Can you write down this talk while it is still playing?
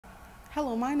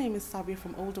Hello, my name is Sabia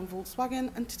from Oldham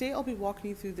Volkswagen, and today I'll be walking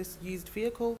you through this used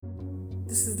vehicle.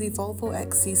 This is the Volvo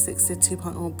XC60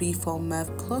 2.0 B4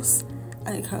 MHEV Plus,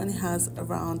 and it currently has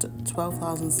around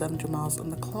 12,700 miles on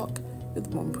the clock with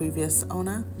one previous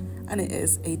owner, and it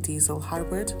is a diesel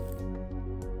hybrid.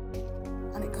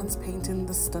 And it comes painted in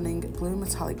the stunning blue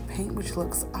metallic paint, which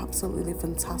looks absolutely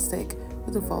fantastic,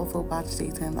 with the Volvo badge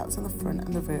detailing that's on the front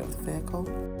and the rear of the vehicle.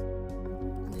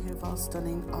 Our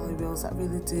stunning alloy wheels that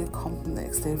really do complement the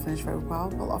exterior finish very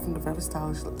well, while offering a very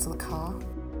stylish look to the car.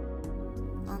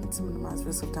 And to minimise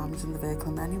risk of damaging the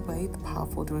vehicle in any way, the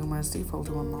powerful dual mirrors do fold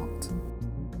to unlocked.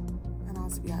 And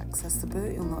as we access the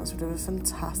boot, you'll notice we do a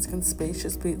fantastic and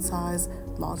spacious boot size,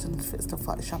 large and fits to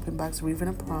flat shopping bags or even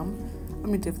a pram,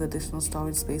 and we do have additional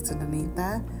storage space underneath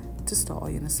there to store all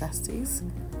your necessities.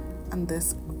 And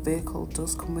this vehicle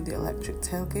does come with the electric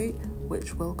tailgate,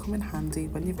 which will come in handy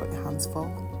when you've got your hands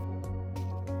full.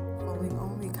 Following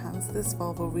on weekends, this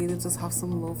Volvo really does have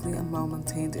some lovely and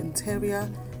well-maintained interior.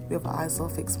 We have ISO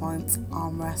fixed points,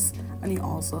 armrests, and you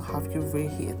also have your rear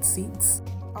heated seats,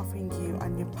 offering you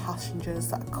and your passengers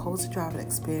that cozy driving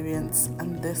experience,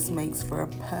 and this makes for a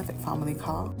perfect family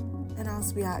car. And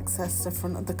as we access the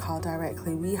front of the car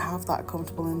directly, we have that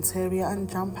comfortable interior and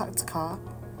jam-packed car.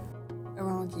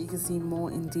 Around you can see more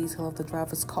in detail of the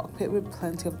driver's cockpit with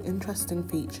plenty of interesting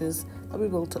features that we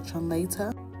will touch on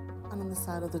later. And on the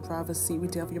side of the driver's seat we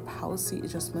do have your power seat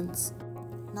adjustments.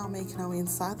 Now making our way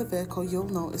inside the vehicle, you'll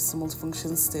notice some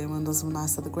multifunction steering wheel does have a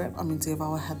nice leather grip, and we do have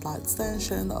our headlights there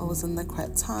ensuring that always in the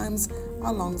correct times,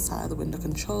 alongside the window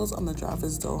controls on the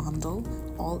driver's door handle,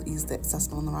 all easily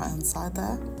accessible on the right hand side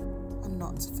there. And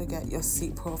not to forget your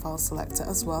seat profile selector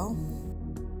as well.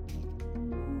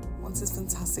 Once this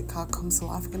fantastic car comes to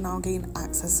life, we can now gain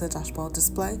access to the dashboard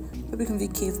display, where we can view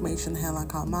key information here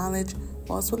like our mileage,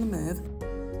 whilst on the move.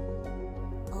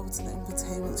 Over to the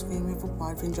infotainment screen, we have a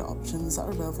wide range of options that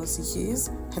are available to use.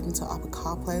 Heading to Apple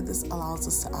CarPlay, this allows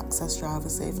us to access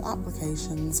driver-safe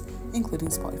applications, including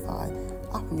Spotify,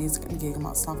 Apple Music and Google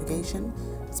Maps navigation.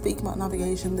 Speaking about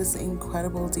navigation, this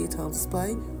incredible detailed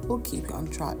display will keep you on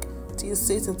track to your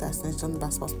suited destination on the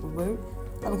best possible route.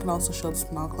 And we can also show this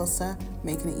from our cluster,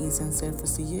 making it easy and safe for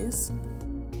us to use.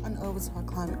 And over to our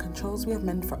climate controls, we have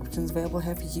many different options available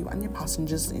here for you and your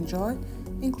passengers to enjoy,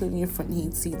 including your front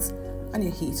heated seats and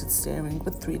your heated steering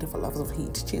with 3 different levels of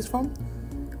heat to choose from.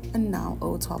 And now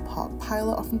over to our park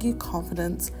pilot, offering you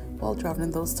confidence while driving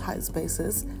in those tight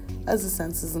spaces, as the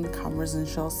sensors and the cameras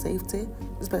ensure safety,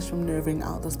 especially when maneuvering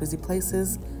out those busy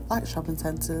places like shopping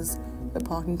centres where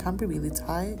parking can be really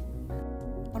tight.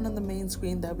 And on the main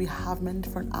screen there we have many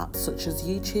different apps such as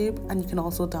YouTube, and you can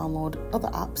also download other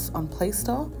apps on Play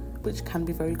Store, which can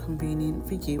be very convenient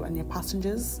for you and your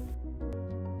passengers.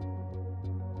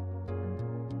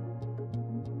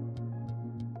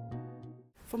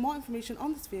 For more information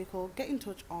on this vehicle, get in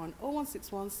touch on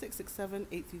 0161 667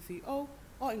 8330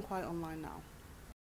 or inquire online now.